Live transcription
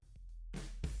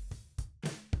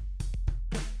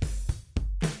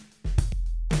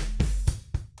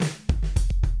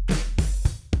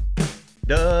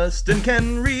Dustin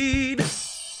can read.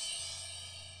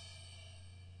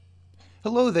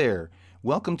 Hello there.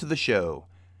 Welcome to the show.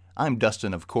 I'm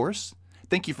Dustin, of course.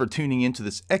 Thank you for tuning in to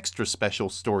this extra special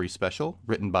story special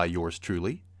written by yours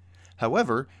truly.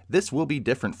 However, this will be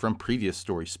different from previous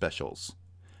story specials.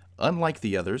 Unlike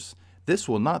the others, this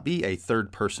will not be a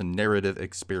third-person narrative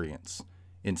experience.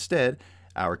 Instead,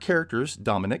 our characters,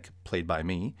 Dominic, played by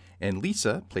me, and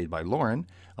Lisa, played by Lauren,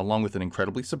 along with an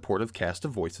incredibly supportive cast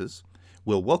of voices,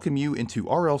 will welcome you into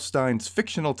R.L. Stine's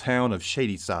fictional town of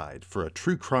Shadyside for a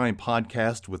true crime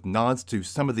podcast with nods to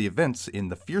some of the events in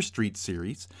the Fear Street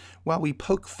series, while we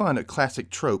poke fun at classic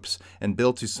tropes and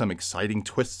build to some exciting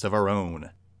twists of our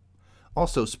own.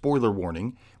 Also, spoiler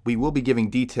warning, we will be giving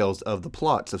details of the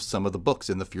plots of some of the books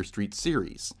in the Fear Street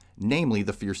series, namely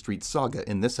the Fear Street Saga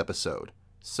in this episode.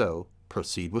 So,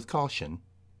 proceed with caution.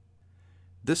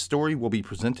 This story will be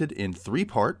presented in 3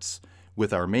 parts,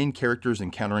 with our main characters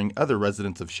encountering other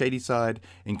residents of Shadyside,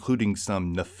 including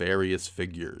some nefarious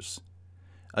figures.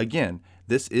 Again,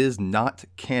 this is not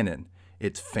canon.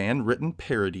 It's fan-written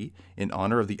parody in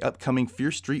honor of the upcoming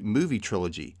Fear Street movie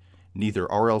trilogy. Neither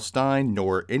R.L. Stine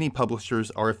nor any publishers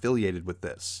are affiliated with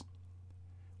this.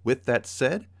 With that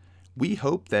said, we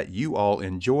hope that you all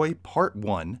enjoy part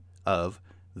 1 of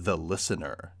The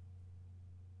Listener.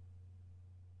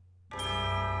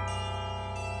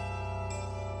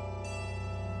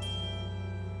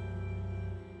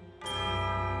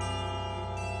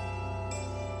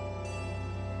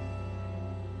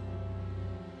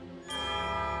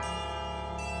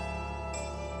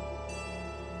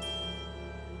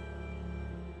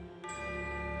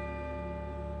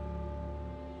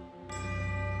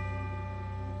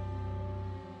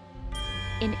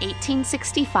 In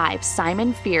 1865,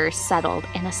 Simon Fear settled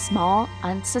in a small,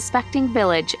 unsuspecting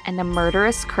village, and a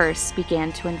murderous curse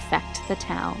began to infect the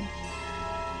town.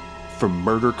 From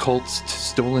murder cults to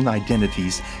stolen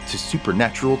identities to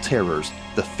supernatural terrors,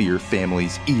 the Fear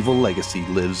family's evil legacy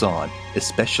lives on,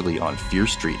 especially on Fear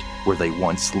Street, where they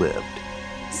once lived.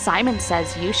 Simon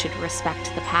says you should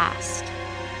respect the past.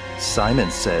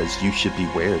 Simon says you should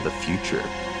beware the future.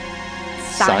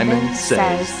 Simon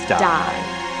says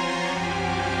die.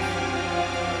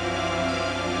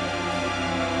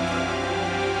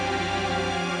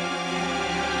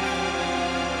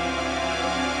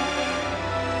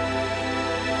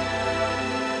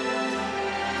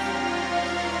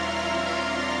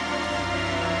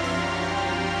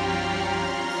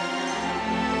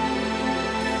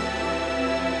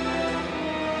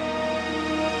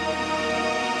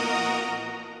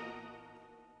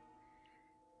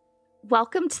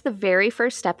 Welcome to the very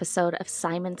first episode of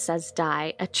Simon Says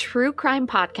Die, a true crime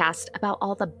podcast about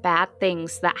all the bad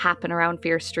things that happen around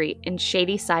Fear Street in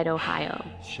Shadyside, Ohio.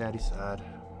 Shadyside.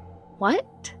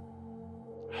 What?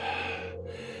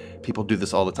 People do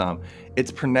this all the time.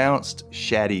 It's pronounced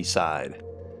Shadyside.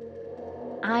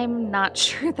 I'm not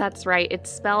sure that's right. It's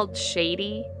spelled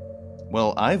shady.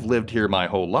 Well, I've lived here my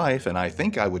whole life, and I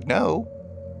think I would know.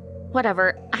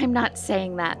 Whatever, I'm not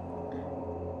saying that.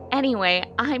 Anyway,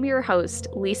 I'm your host,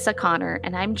 Lisa Connor,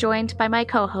 and I'm joined by my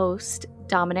co-host,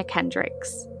 Dominic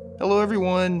Hendricks. Hello,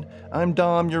 everyone. I'm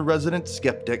Dom, your resident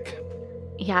skeptic.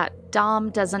 Yeah, Dom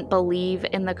doesn't believe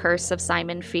in the curse of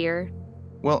Simon Fear.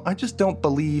 Well, I just don't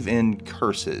believe in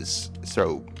curses,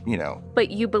 so, you know.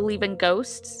 But you believe in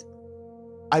ghosts?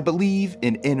 I believe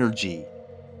in energy.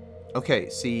 Okay,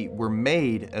 see, we're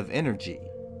made of energy.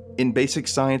 In basic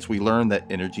science, we learn that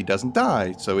energy doesn't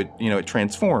die, so it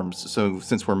transforms. So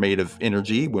since we're made of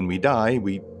energy, when we die,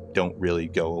 we don't really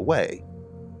go away.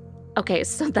 Okay,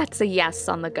 so that's a yes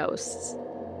on the ghosts.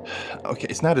 Okay,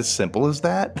 it's not as simple as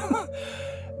that.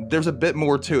 There's a bit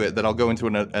more to it that I'll go into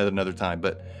at another time,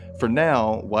 but for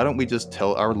now, why don't we just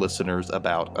tell our listeners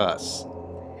about us?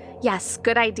 Yes,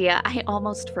 good idea. I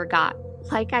almost forgot.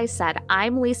 Like I said,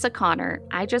 I'm Lisa Connor.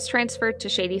 I just transferred to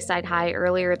Shadyside High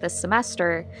earlier this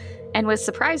semester and was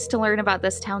surprised to learn about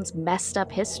this town's messed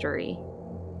up history.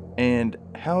 And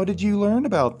how did you learn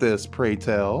about this, pray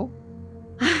tell?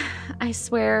 I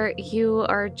swear, you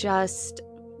are just...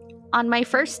 On my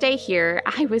first day here,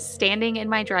 I was standing in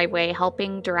my driveway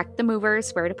helping direct the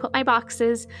movers where to put my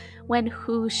boxes when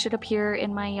who should appear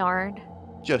in my yard?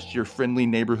 Just your friendly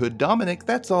neighborhood Dominic,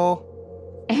 that's all.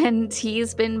 And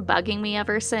he's been bugging me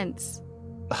ever since.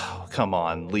 Oh, come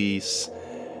on, Lise.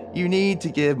 You need to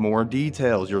give more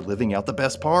details. You're living out the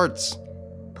best parts.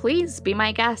 Please be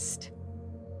my guest.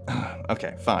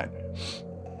 Okay, fine.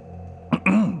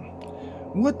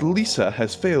 What Lisa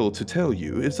has failed to tell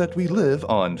you is that we live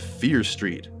on Fear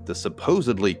Street, the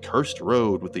supposedly cursed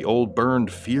road with the old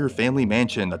burned Fear family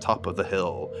mansion atop of the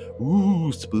hill.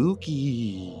 Ooh,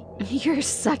 spooky. You're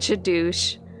such a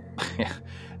douche.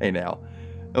 Hey now.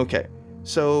 Okay,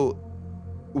 so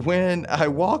when I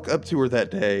walk up to her that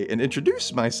day and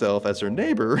introduce myself as her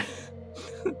neighbor,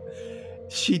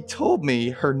 she told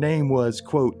me her name was,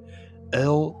 quote,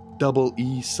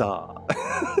 L-E-E-Sa.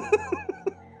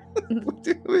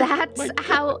 That's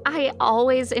how I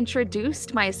always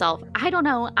introduced myself. I don't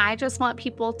know. I just want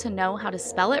people to know how to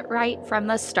spell it right from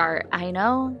the start. I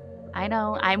know.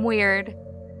 I'm weird.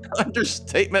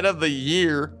 Understatement of the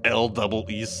year,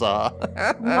 L-E-E-Sa.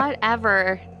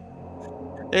 Whatever.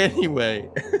 Anyway,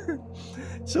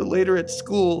 so later at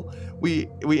school, we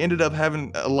ended up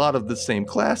having a lot of the same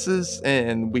classes,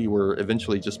 and we were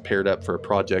eventually just paired up for a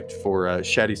project for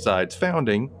Shadyside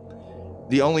founding.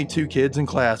 The only 2 kids in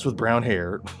class with brown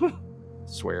hair.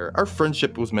 Swear, our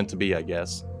friendship was meant to be, I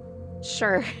guess.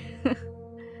 Sure.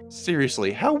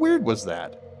 Seriously, how weird was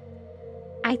that?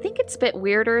 I think it's a bit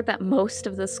weirder that most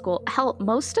of the school, hell,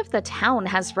 most of the town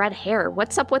has red hair.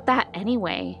 What's up with that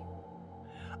anyway?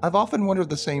 I've often wondered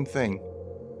the same thing.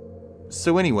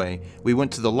 So anyway, we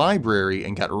went to the library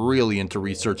and got really into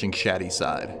researching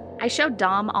Shadyside. I showed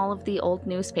Dom all of the old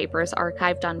newspapers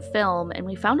archived on film, and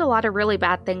we found a lot of really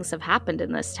bad things have happened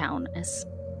in this town,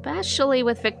 especially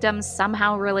with victims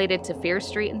somehow related to Fear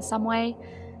Street in some way.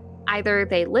 Either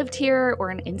they lived here or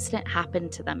an incident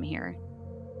happened to them here.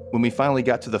 When we finally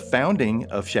got to the founding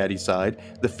of Shadyside,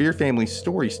 the Fear family's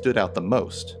story stood out the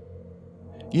most.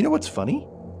 You know what's funny?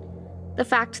 The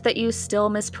fact that you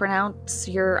still mispronounce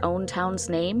your own town's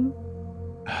name?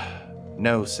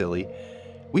 No, silly.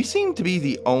 We seem to be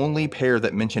the only pair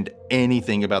that mentioned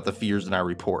anything about the Fears in our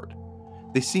report.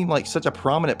 They seem like such a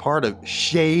prominent part of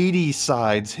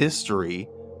Shadyside's history.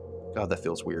 God, that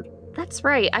feels weird. That's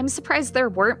right. I'm surprised there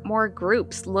weren't more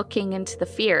groups looking into the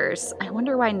Fears. I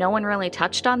wonder why no one really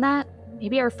touched on that.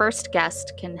 Maybe our first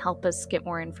guest can help us get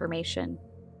more information.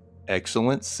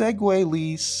 Excellent segue,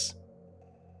 Lise.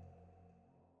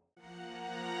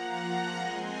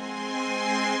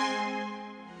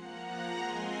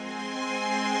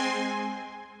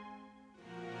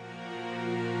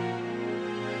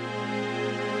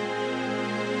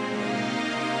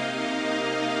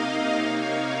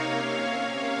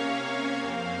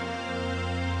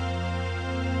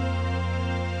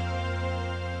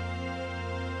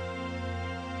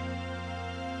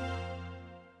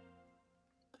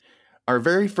 Our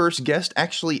very first guest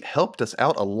actually helped us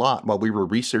out a lot while we were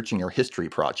researching our history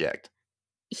project.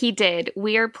 He did.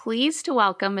 We are pleased to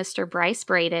welcome Mr. Bryce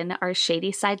Braden, our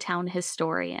Shadyside Town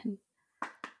historian.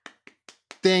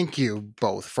 Thank you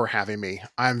both for having me.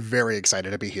 I'm very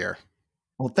excited to be here.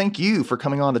 Well, thank you for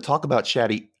coming on to talk about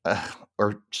Shadyside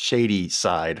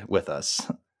with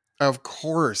us. Of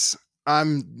course.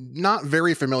 I'm not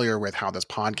very familiar with how this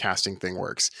podcasting thing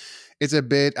works. It's a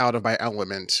bit out of my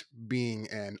element, being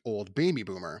an old baby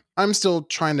boomer. I'm still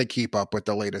trying to keep up with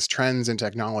the latest trends in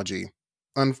technology.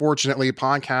 Unfortunately,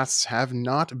 podcasts have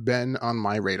not been on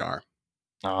my radar.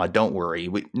 Don't worry.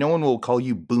 No one will call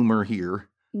you boomer here.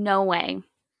 No way.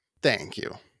 Thank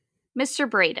you. Mr.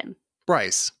 Braden.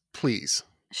 Bryce, please.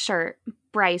 Sure.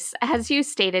 Bryce, as you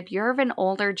stated, you're of an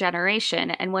older generation,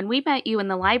 and when we met you in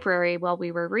the library while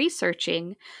we were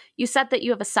researching, you said that you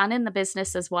have a son in the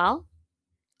business as well?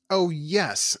 Oh,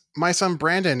 yes. My son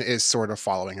Brandon is sort of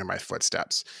following in my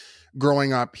footsteps.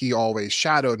 Growing up, he always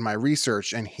shadowed my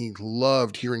research, and he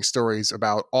loved hearing stories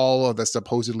about all of the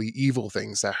supposedly evil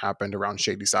things that happened around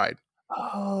Shadyside.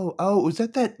 Oh, was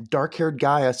that dark-haired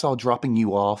guy I saw dropping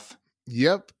you off?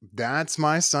 Yep, that's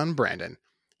my son Brandon.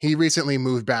 He recently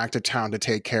moved back to town to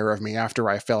take care of me after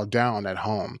I fell down at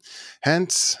home,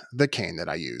 hence the cane that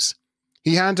I use.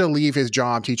 He had to leave his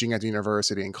job teaching at the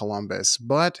university in Columbus,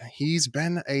 but he's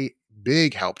been a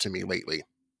big help to me lately.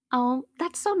 Oh,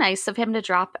 that's so nice of him to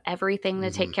drop everything to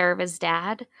take care of his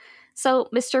dad. So,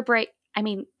 Mr.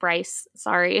 Bryce,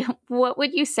 what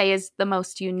would you say is the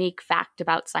most unique fact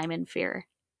about Simon Fear?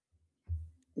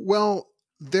 Well,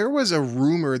 there was a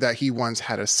rumor that he once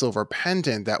had a silver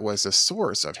pendant that was the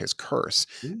source of his curse,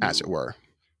 as it were.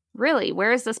 Really?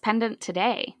 Where is this pendant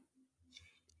today?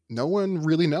 No one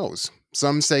really knows.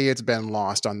 Some say it's been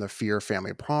lost on the Fear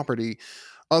family property.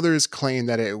 Others claim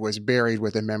that it was buried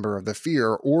with a member of the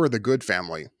Fear or the Good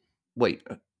family. Wait,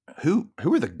 who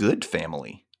are the Good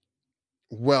family?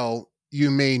 Well, you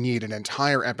may need an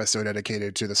entire episode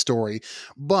dedicated to the story,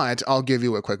 but I'll give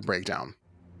you a quick breakdown.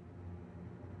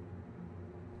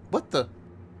 What the?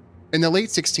 In the late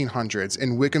 1600s,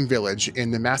 in Wickham Village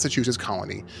in the Massachusetts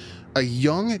colony, A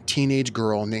young teenage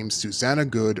girl named Susanna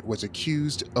Good was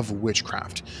accused of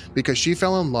witchcraft because she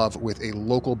fell in love with a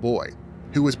local boy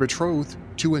who was betrothed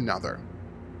to another.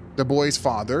 The boy's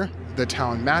father, the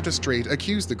town magistrate,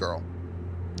 accused the girl.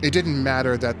 It didn't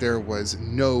matter that there was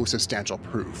no substantial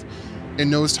proof. In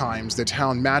those times, the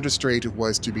town magistrate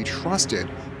was to be trusted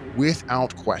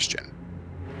without question.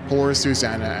 Poor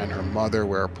Susanna and her mother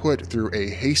were put through a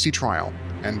hasty trial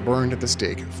and burned at the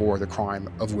stake for the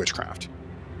crime of witchcraft.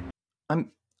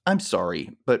 I'm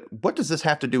sorry, but what does this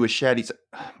have to do with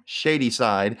Shady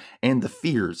Side and the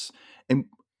Fears? And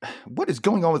what is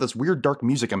going on with this weird dark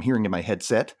music I'm hearing in my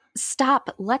headset?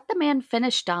 Stop. Let the man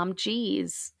finish, Dom.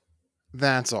 Jeez.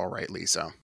 That's all right,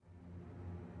 Lisa.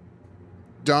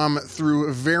 Dom,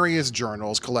 through various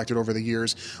journals collected over the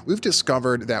years, we've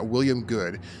discovered that William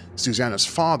Good, Susanna's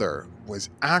father,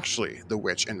 was actually the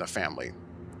witch in the family.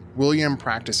 William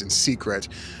practiced in secret,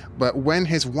 but when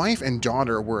his wife and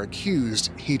daughter were accused,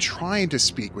 he tried to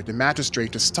speak with the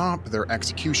magistrate to stop their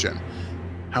execution.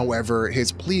 However,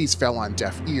 his pleas fell on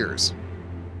deaf ears.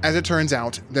 As it turns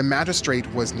out, the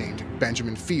magistrate was named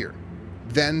Benjamin Fear,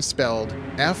 then spelled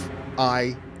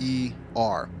F-I-E-R,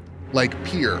 like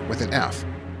Peer with an F.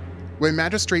 When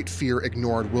Magistrate Fear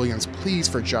ignored William's pleas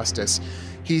for justice,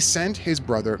 he sent his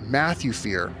brother Matthew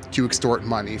Fear to extort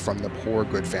money from the poor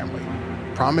Good family,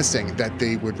 promising that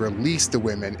they would release the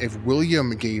women if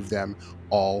William gave them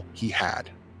all he had.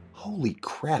 Holy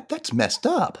crap, that's messed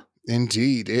up.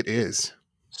 Indeed, it is.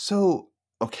 So,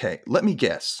 okay, let me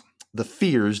guess. The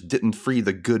Fears didn't free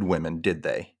the Good women, did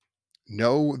they?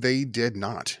 No, they did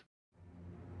not.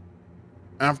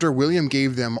 After William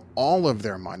gave them all of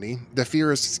their money, the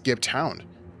Fears skipped town,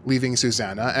 leaving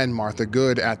Susanna and Martha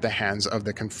Good at the hands of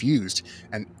the confused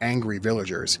and angry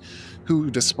villagers,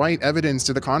 who, despite evidence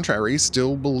to the contrary,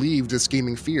 still believed the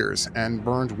scheming Fears and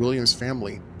burned William's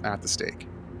family at the stake.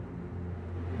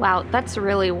 Wow, that's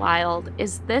really wild.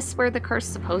 Is this where the curse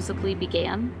supposedly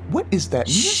began? What is that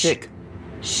music?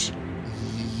 Shh.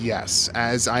 Yes,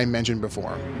 as I mentioned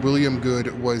before, William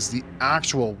Good was the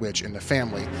actual witch in the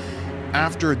family.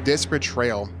 After this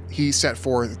betrayal, he set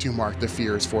forth to mark the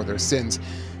Fears for their sins,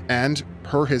 and,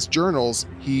 per his journals,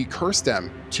 he cursed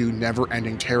them to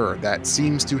never-ending terror that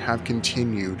seems to have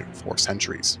continued for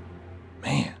centuries.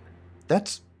 Man,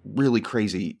 that's really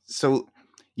crazy. So,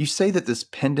 you say that this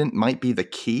pendant might be the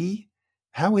key?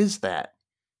 How is that?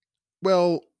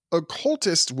 Well,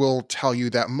 occultists will tell you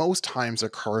that most times a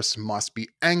curse must be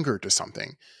anchored to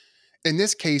something. In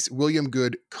this case, William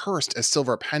Good cursed a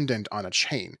silver pendant on a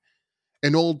chain.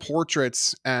 In old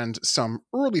portraits and some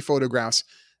early photographs,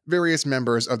 various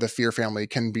members of the Fear family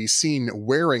can be seen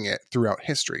wearing it throughout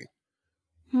history.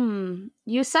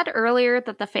 You said earlier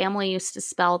that the family used to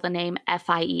spell the name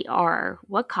F-I-E-R.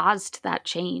 What caused that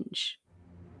change?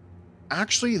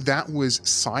 Actually, that was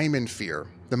Simon Fear,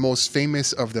 the most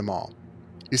famous of them all.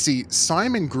 You see,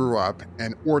 Simon grew up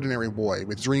an ordinary boy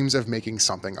with dreams of making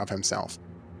something of himself.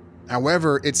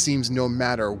 However, it seems no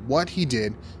matter what he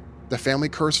did, the family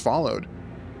curse followed.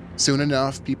 Soon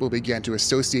enough, people began to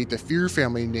associate the Fear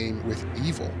family name with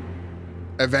evil.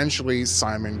 Eventually,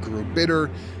 Simon grew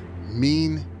bitter,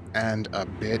 mean, and a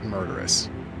bit murderous.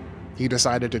 He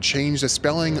decided to change the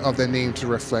spelling of the name to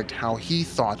reflect how he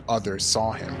thought others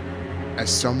saw him, as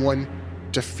someone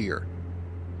to fear.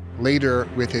 Later,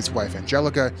 with his wife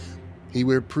Angelica, he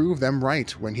would prove them right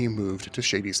when he moved to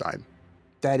Shadyside.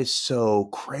 That is so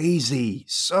crazy.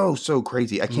 So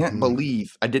crazy. I can't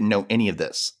believe I didn't know any of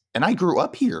this. And I grew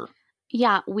up here.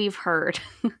 Yeah, we've heard.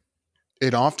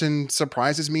 It often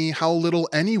surprises me how little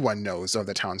anyone knows of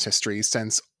the town's history,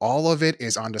 since all of it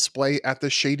is on display at the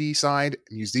Shadyside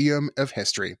Museum of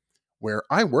History, where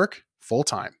I work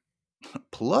full-time.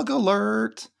 Plug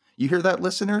alert. You hear that,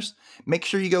 listeners? Make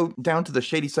sure you go down to the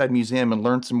Shadyside Museum and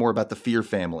learn some more about the Fear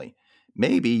family.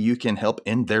 Maybe you can help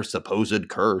end their supposed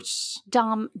curse.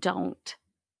 Dom, don't.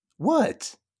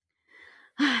 What?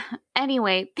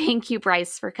 Anyway, thank you,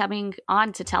 Bryce, for coming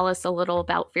on to tell us a little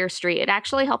about Fear Street. It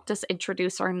actually helped us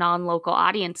introduce our non-local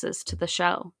audiences to the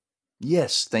show.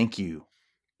 Yes, thank you.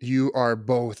 You are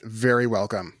both very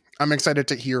welcome. I'm excited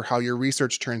to hear how your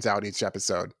research turns out each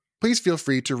episode. Please feel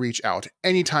free to reach out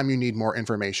anytime you need more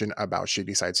information about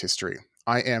Shadyside's history.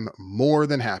 I am more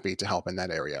than happy to help in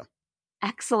that area.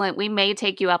 Excellent. We may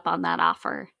take you up on that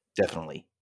offer. Definitely.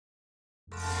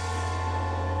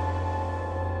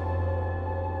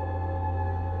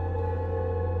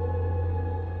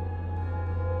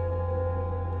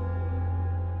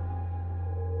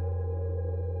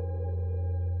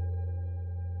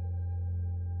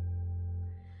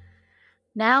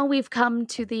 Now we've come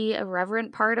to the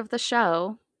irreverent part of the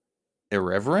show.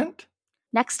 Irreverent?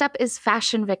 Next up is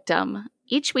Fashion Victim.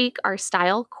 Each week, our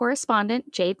style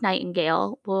correspondent, Jade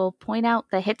Nightingale, will point out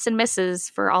the hits and misses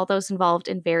for all those involved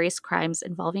in various crimes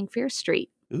involving Fear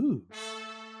Street. Ooh.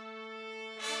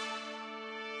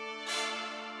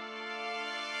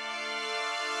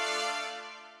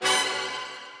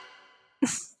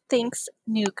 Thanks,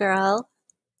 new girl.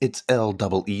 It's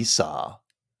L-double-E-Saw.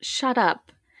 Shut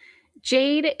up.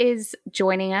 Jade is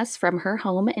joining us from her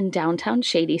home in downtown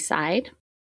Shadyside.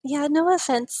 Yeah, no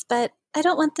offense, but I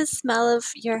don't want the smell of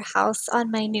your house on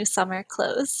my new summer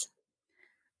clothes.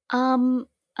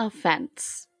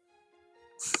 Offense.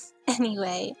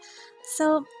 Anyway,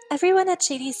 so everyone at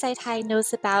Shadyside High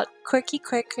knows about Corky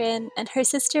Corcoran and her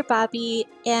sister Bobby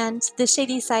and the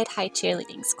Shadyside High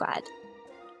cheerleading squad.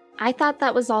 I thought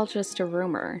that was all just a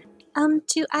rumor.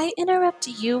 Do I interrupt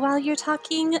you while you're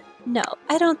talking? No,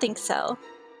 I don't think so.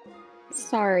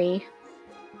 Sorry.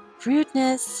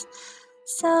 Rudeness.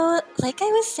 So, like I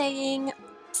was saying,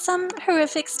 some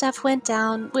horrific stuff went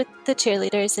down with the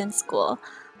cheerleaders in school,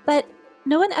 but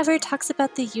no one ever talks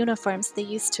about the uniforms they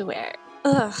used to wear.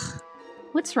 Ugh.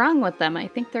 What's wrong with them? I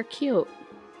think they're cute.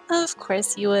 Of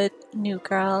course you would, new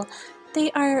girl.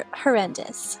 They are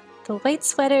horrendous. The white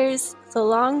sweaters, the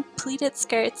long pleated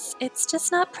skirts, it's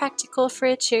just not practical for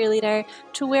a cheerleader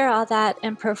to wear all that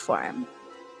and perform.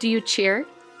 Do you cheer?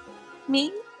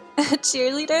 Me? A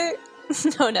cheerleader?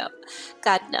 No.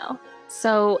 God, no.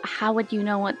 So how would you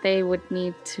know what they would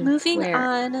need to Moving wear?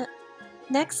 on.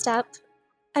 Next up,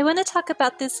 I want to talk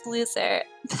about this loser,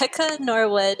 Becca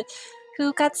Norwood,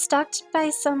 who got stalked by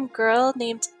some girl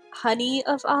named Honey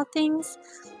of all things.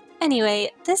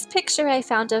 Anyway, this picture I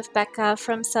found of Becca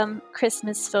from some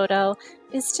Christmas photo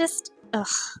is just, ugh.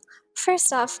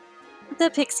 First off, the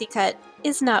pixie cut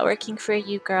is not working for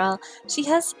you, girl. She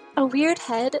has a weird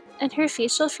head, and her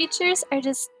facial features are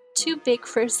just too big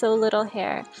for so little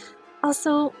hair.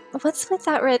 Also, what's with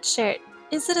that red shirt?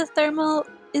 Is it a thermal?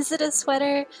 Is it a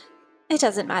sweater? It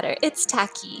doesn't matter. It's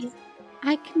tacky.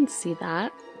 I can see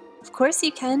that. Of course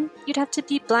you can. You'd have to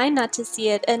be blind not to see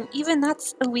it, and even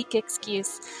that's a weak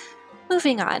excuse.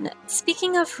 Moving on.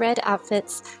 Speaking of red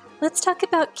outfits, let's talk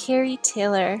about Carrie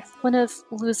Taylor, one of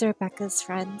loser Becca's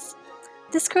friends.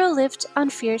 This girl lived on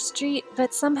Fear Street,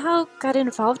 but somehow got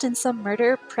involved in some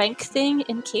murder prank thing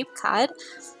in Cape Cod.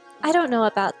 I don't know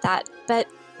about that, but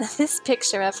this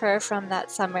picture of her from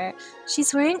that summer,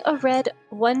 she's wearing a red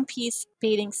one-piece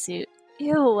bathing suit.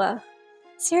 Ew.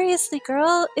 Seriously,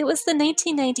 girl, it was the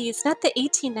 1990s, not the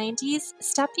 1890s.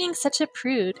 Stop being such a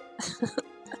prude.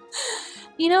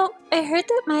 You know, I heard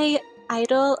that my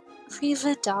idol,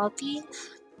 Reva Dalby,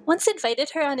 once invited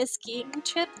her on a skiing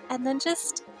trip and then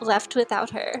just left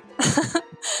without her.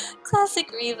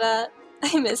 Classic Reva.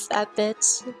 I miss that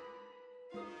bitch.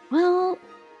 Well,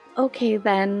 okay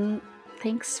then.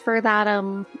 Thanks for that,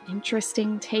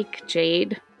 interesting take,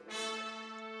 Jade.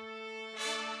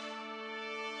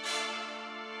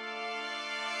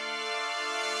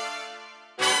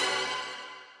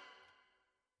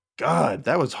 God,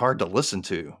 that was hard to listen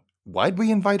to. Why'd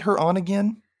we invite her on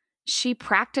again? She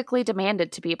practically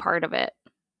demanded to be a part of it.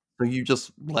 So you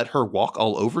just let her walk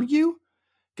all over you?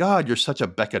 God, you're such a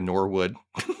Becca Norwood.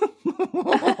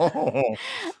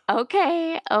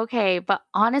 Okay, but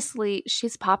honestly,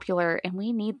 she's popular and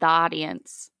we need the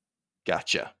audience.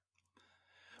 Gotcha.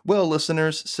 Well,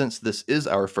 listeners, since this is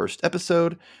our first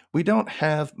episode, we don't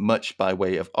have much by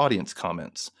way of audience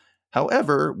comments.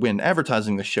 However, when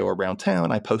advertising the show around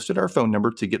town, I posted our phone number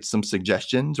to get some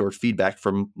suggestions or feedback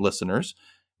from listeners.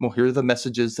 Well, here are the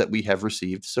messages that we have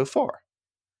received so far.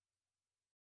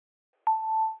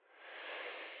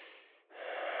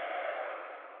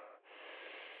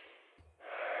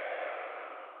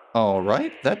 All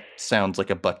right, that sounds like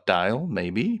a butt dial,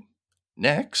 maybe.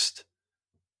 Next.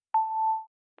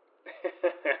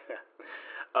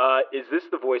 Is this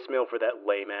the voicemail for that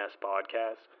lame-ass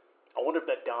podcast? I wonder if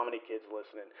that Dominic kid's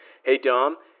listening. Hey,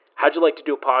 Dom, how'd you like to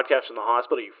do a podcast from the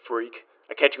hospital, you freak?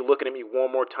 I catch you looking at me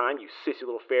one more time, you sissy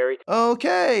little fairy.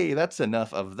 Okay, that's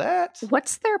enough of that.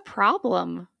 What's their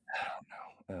problem? I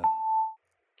don't know.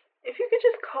 If you could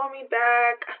just call me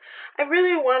back, I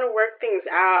really want to work things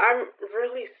out. I'm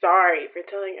really sorry for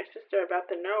telling your sister about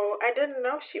the note. I didn't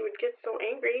know she would get so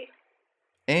angry.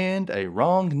 And a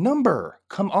wrong number.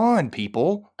 Come on,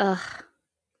 people. Ugh.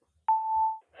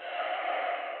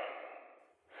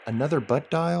 Another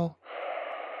butt dial?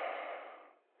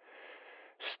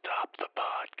 Stop the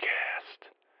podcast,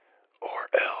 or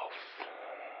else.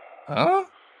 Huh?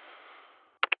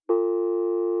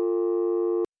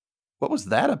 What was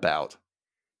that about?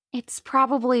 It's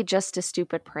probably just a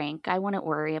stupid prank. I wouldn't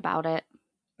worry about it.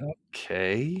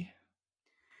 Okay.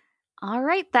 All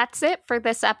right, that's it for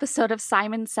this episode of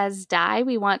Simon Says Die.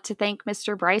 We want to thank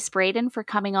Mr. Bryce Braden for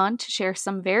coming on to share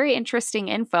some very interesting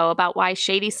info about why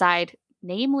Shadyside,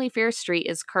 namely Fear Street,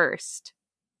 is cursed.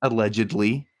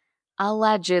 Allegedly.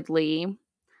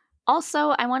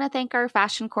 Also, I want to thank our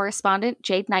fashion correspondent,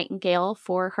 Jade Nightingale,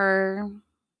 for her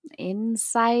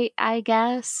insight, I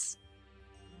guess.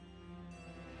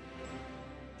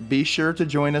 Be sure to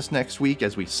join us next week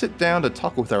as we sit down to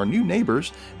talk with our new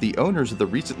neighbors, the owners of the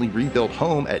recently rebuilt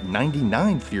home at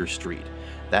 99 Fear Street.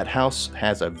 That house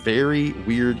has a very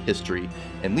weird history,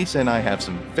 and Lisa and I have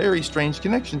some very strange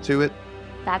connection to it.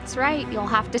 That's right. You'll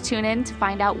have to tune in to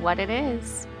find out what it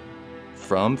is.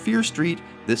 From Fear Street,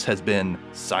 this has been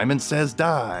Simon Says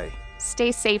Die.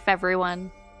 Stay safe,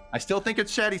 everyone. I still think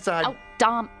it's Shadyside. Oh,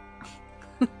 Dom.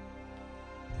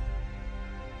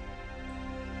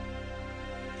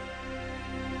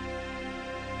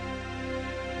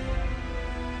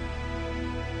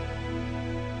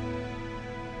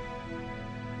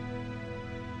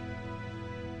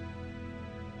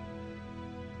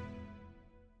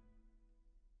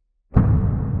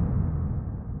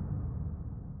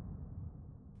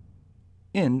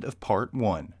 End of part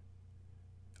 1.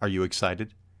 Are you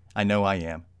excited? I know I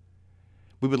am.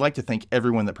 We would like to thank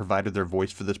everyone that provided their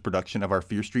voice for this production of our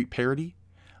Fear Street parody.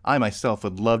 I myself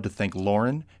would love to thank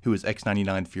Lauren, who is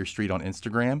X99 Fear Street on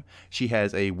Instagram. She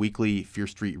has a weekly Fear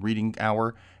Street reading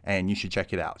hour, and you should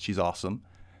check it out. She's awesome.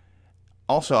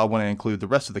 Also, I want to include the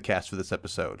rest of the cast for this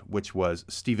episode, which was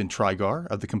Stephen Trigar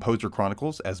of the Composer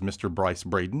Chronicles as Mr. Bryce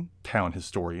Braden, town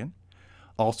historian.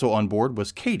 Also on board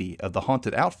was Katie of the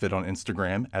Haunted Outfit on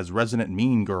Instagram as resident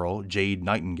mean girl Jade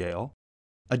Nightingale.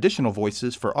 Additional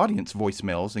voices for audience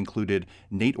voicemails included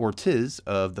Nate Ortiz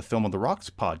of the Film on the Rocks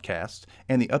podcast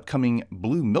and the upcoming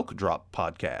Blue Milk Drop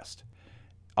podcast.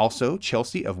 Also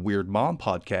Chelsea of Weird Mom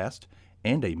podcast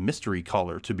and a mystery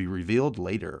caller to be revealed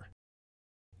later.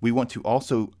 We want to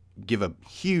also give a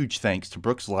huge thanks to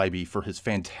Brooks Leiby for his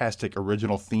fantastic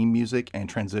original theme music and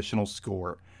transitional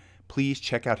score. Please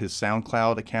check out his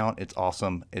SoundCloud account. It's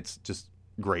awesome. It's just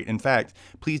great. In fact,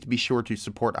 please be sure to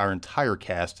support our entire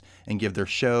cast and give their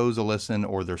shows a listen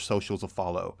or their socials a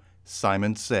follow.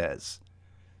 Simon Says.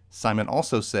 Simon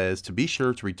also says to be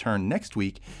sure to return next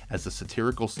week as the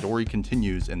satirical story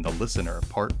continues in The Listener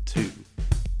Part 2.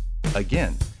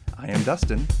 Again, I am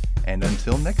Dustin, and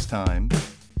until next time,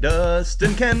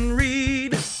 Dustin can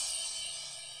read.